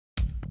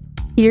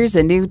Here's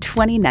a new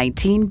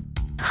 2019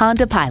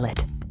 Honda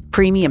Pilot.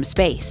 Premium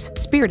space,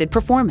 spirited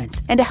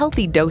performance, and a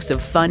healthy dose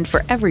of fun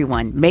for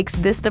everyone makes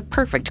this the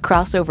perfect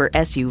crossover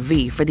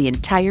SUV for the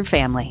entire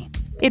family.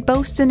 It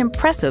boasts an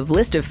impressive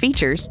list of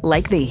features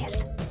like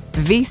these: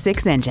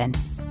 V6 engine,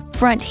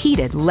 front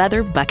heated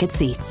leather bucket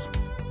seats,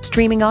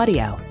 streaming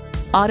audio,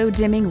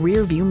 auto-dimming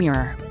rear view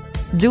mirror,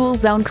 dual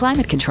zone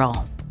climate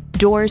control,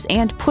 doors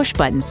and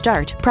push-button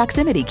start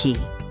proximity key,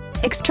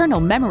 external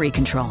memory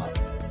control,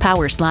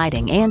 power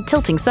sliding and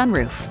tilting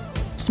sunroof,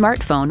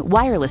 smartphone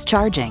wireless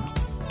charging,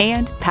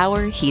 and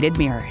power heated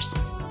mirrors.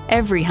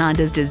 Every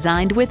Honda is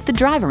designed with the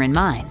driver in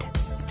mind.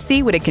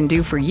 See what it can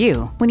do for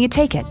you when you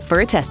take it for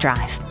a test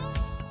drive.